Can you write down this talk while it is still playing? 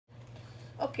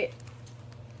Okay,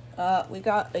 we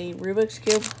got a Rubik's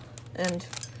Cube, and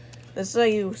this is how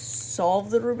you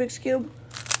solve the Rubik's Cube.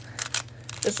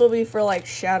 This will be for, like,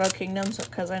 Shadow Kingdoms,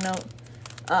 because I know,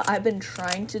 I've been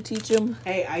trying to teach him.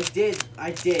 Hey, I did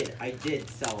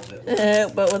solve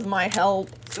it. But with my help.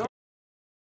 So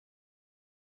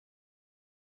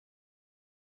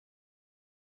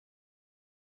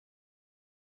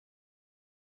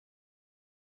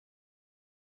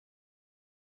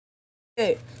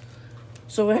Okay,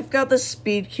 so I've got the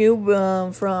Speed Cube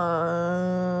from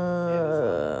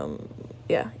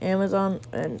Amazon,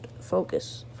 and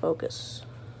focus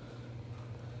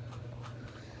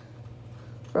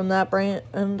from that brand,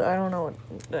 and I don't know what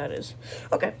that is.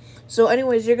 Okay, so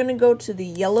anyways, you're gonna go to the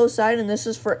yellow side, and this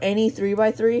is for any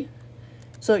 3x3.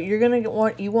 So you're gonna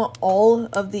want all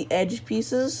of the edge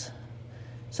pieces.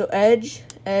 So edge,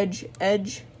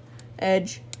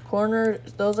 corner,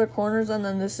 those are corners, and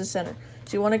then this is center.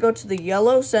 So you want to go to the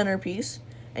yellow center piece,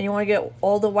 and you want to get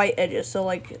all the white edges. So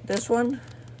like this one,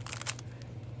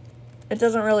 it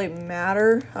doesn't really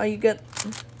matter how you get,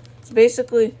 so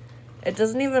basically, it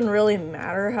doesn't even really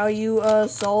matter how you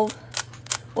solve.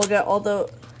 We'll get all the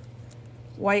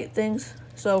white things.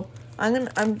 So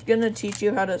I'm gonna teach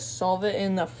you how to solve it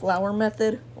in the flower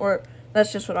method, or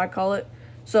that's just what I call it.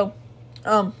 So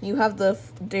you have the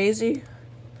daisy,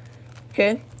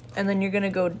 okay, and then you're gonna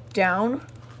go down,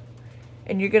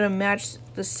 and you're gonna match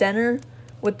the center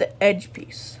with the edge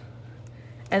piece,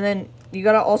 and then you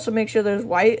gotta also make sure there's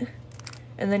white,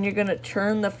 and then you're gonna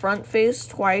turn the front face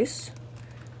twice,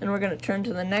 and we're gonna turn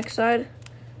to the next side,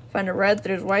 find a red,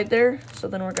 there's white there, so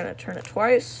then we're gonna turn it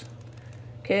twice.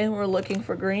 Okay, we're looking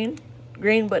for green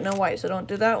but no white, so don't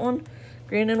do that one.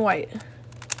 Green and white.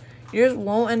 Yours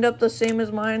won't end up the same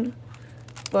as mine,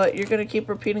 but you're gonna keep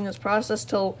repeating this process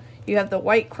till you have the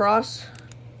white cross.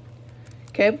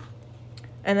 Okay,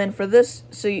 and then for this,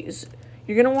 so you're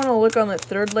gonna want to look on the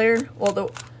third layer, well,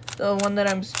 the one that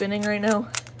I'm spinning right now,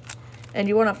 and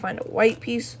you want to find a white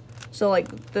piece. So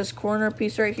like this corner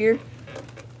piece right here,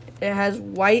 it has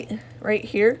white right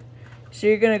here, so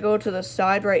you're gonna go to the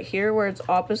side right here where it's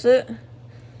opposite,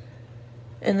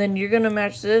 and then you're gonna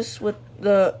match this with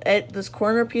this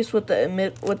corner piece with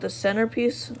the center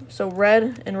piece. So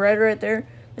red and red right there,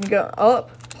 and you go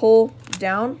up, pull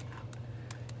down,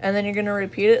 and then you're gonna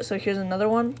repeat it. So here's another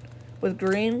one with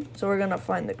green, so we're gonna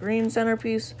find the green center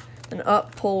piece, and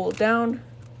up, pull down,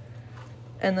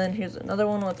 and then here's another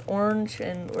one with orange,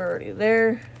 and we're already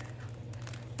there,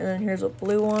 and then here's a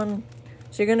blue one.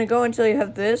 So you're gonna go until you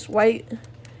have this white,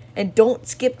 and don't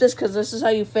skip this because this is how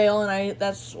you fail, and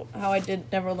that's how I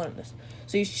never learned this.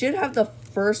 So you should have the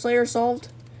first layer solved.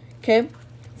 Okay,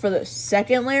 for the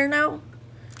second layer now,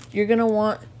 you're gonna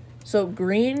want, so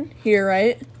green here,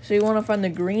 right? So you want to find the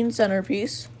green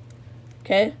centerpiece.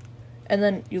 Okay, and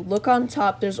then you look on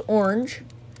top, there's orange.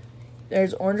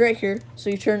 There's orange right here, so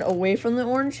you turn away from the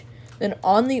orange. Then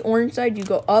on the orange side, you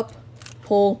go up,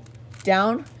 pull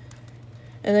down,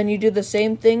 and then you do the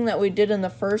same thing that we did in the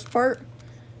first part.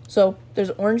 So there's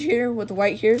orange here with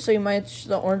white here, so you match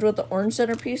the orange with the orange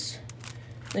centerpiece.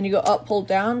 Then you go up, pull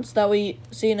down, so that way,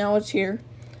 see, now it's here.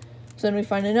 So then we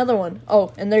find another one.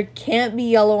 Oh, and there can't be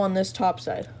yellow on this top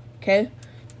side, okay?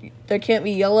 There can't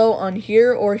be yellow on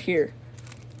here or here.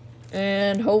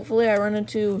 And hopefully I run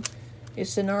into a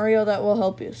scenario that will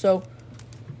help you. So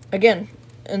again,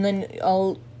 and then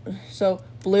so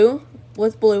blue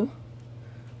with blue,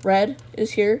 red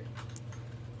is here,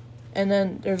 and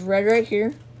then there's red right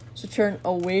here, so turn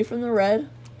away from the red,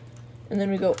 and then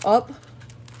we go up,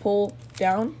 pull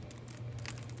down,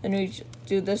 and we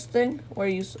do this thing where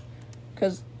you,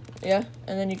 and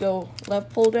then you go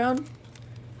left, pull down,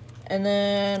 and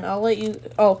then I'll let you,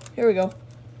 oh, here we go,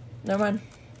 never mind.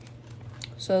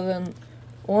 So then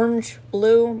orange,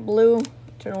 blue,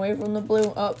 turn away from the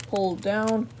blue, up, pull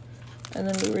down, and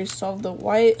then we resolve the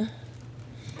white.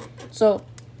 So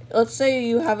let's say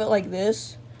you have it like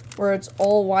this, where it's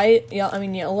all white,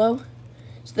 yellow.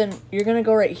 So then you're gonna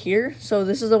go right here. So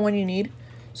this is the one you need.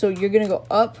 So you're gonna go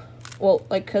up, well,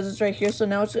 like, cause it's right here. So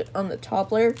now it's on the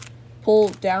top layer, pull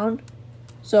down.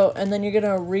 So, and then you're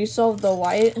gonna resolve the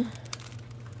white,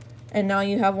 and now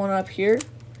you have one up here.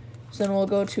 So then we'll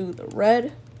go to the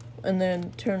red, and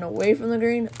then turn away from the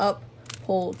green, up,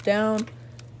 pull down,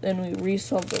 then we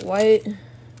resolve the white.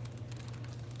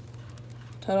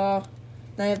 Ta-da.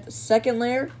 Now you have the second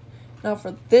layer. Now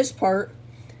for this part,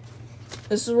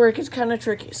 this is where it gets kind of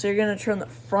tricky. So you're going to turn the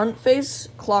front face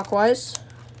clockwise,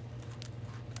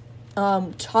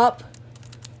 top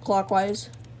clockwise,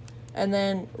 and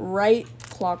then right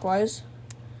clockwise.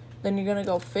 Then you're going to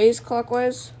go face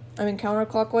clockwise,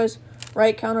 counterclockwise,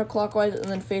 right counterclockwise, and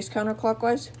then face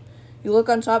counterclockwise. You look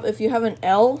on top. If you have an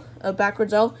L, a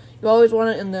backwards L, you always want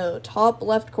it in the top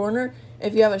left corner.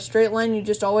 If you have a straight line, you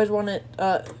just always want it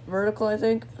vertical, I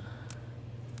think.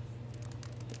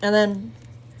 And then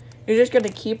you're just going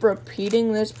to keep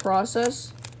repeating this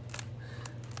process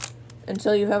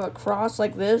until you have a cross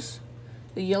like this,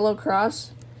 the yellow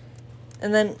cross.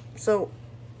 And then, so,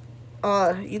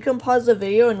 you can pause the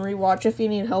video and rewatch if you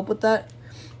need help with that.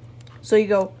 So you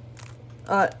go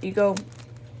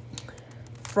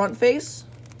front face,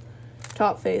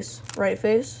 top face, right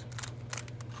face,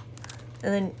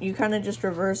 and then you kind of just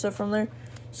reverse it from there.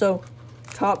 So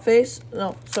top face,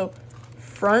 no, so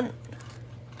front,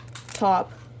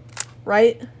 top,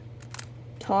 right,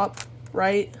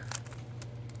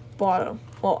 bottom.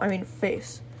 Well, I mean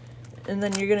face. And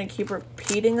then you're going to keep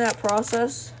repeating that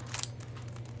process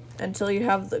until you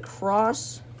have the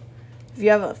cross. If you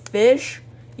have a fish,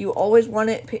 you always want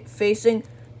it facing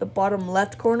the bottom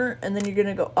left corner, and then you're going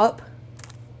to go up.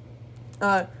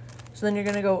 So then you're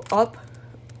going to go up,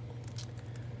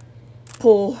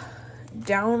 pull,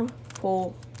 down,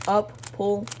 pull, up,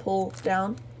 pull,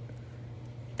 down.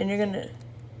 And you're going to,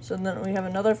 so then we have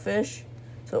another fish.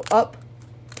 So up,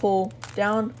 pull,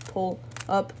 down, pull,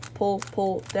 up,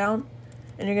 pull, down.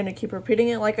 And you're going to keep repeating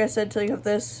it, like I said, till you have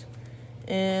this.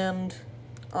 And,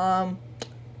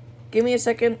 give me a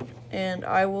second, and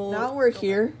I will... Now we're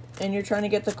here, and you're trying to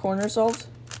get the corner solved.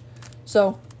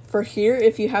 So, for here,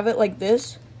 if you have it like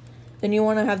this, then you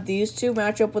want to have these two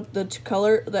match up with the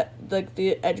color,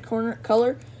 the edge corner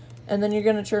color. And then you're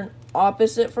going to turn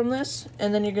opposite from this,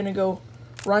 and then you're going to go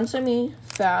run to me,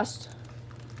 fast,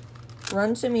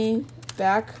 run to me,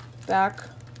 back,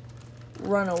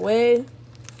 run away,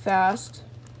 fast,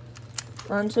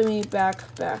 run to me, back.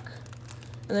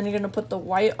 And then you're going to put the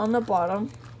white on the bottom,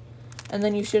 and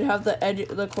then you should have the edge,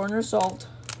 the corner solved.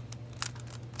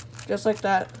 Just like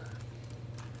that.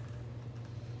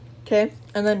 Okay,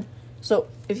 and then, so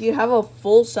if you have a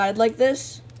full side like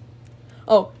this,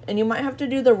 oh, and you might have to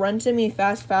do the run to me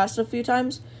fast a few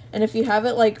times. And if you have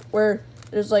it like where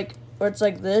there's like, where it's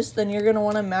like this, then you're going to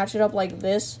want to match it up like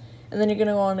this, and then you're going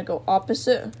to want to go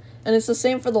opposite. And it's the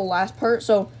same for the last part.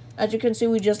 So as you can see,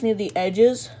 we just need the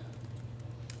edges.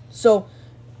 So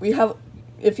we have,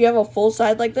 if you have a full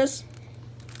side like this,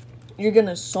 you're going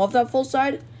to solve that full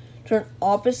side, turn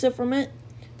opposite from it,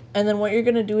 and then what you're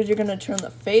going to do is you're going to turn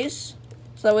the face,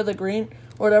 so that way the green,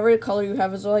 or whatever color you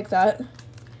have is like that.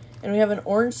 And we have an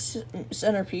orange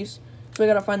centerpiece, so we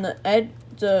got to find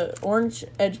the orange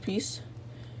edge piece.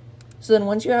 So then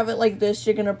once you have it like this,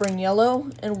 you're going to bring yellow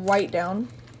and white down.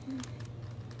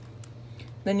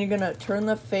 Then you're going to turn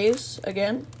the face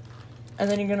again, and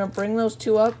then you're going to bring those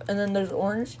two up, and then there's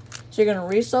orange. So you're going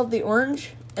to resolve the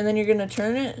orange, and then you're going to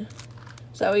turn it.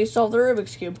 So that way you solve the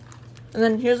Rubik's Cube. And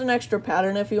then here's an extra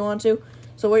pattern if you want to.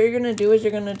 So what you're going to do is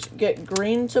you're going to get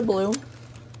green to blue,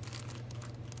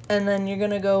 and then you're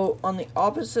going to go on the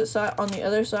opposite side, on the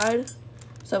other side,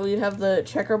 so that way you have the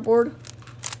checkerboard.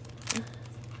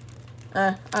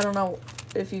 I don't know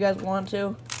if you guys want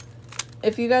to.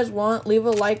 If you guys want, leave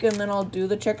a like, and then I'll do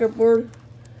the checkerboard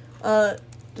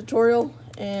tutorial.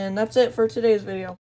 And that's it for today's video.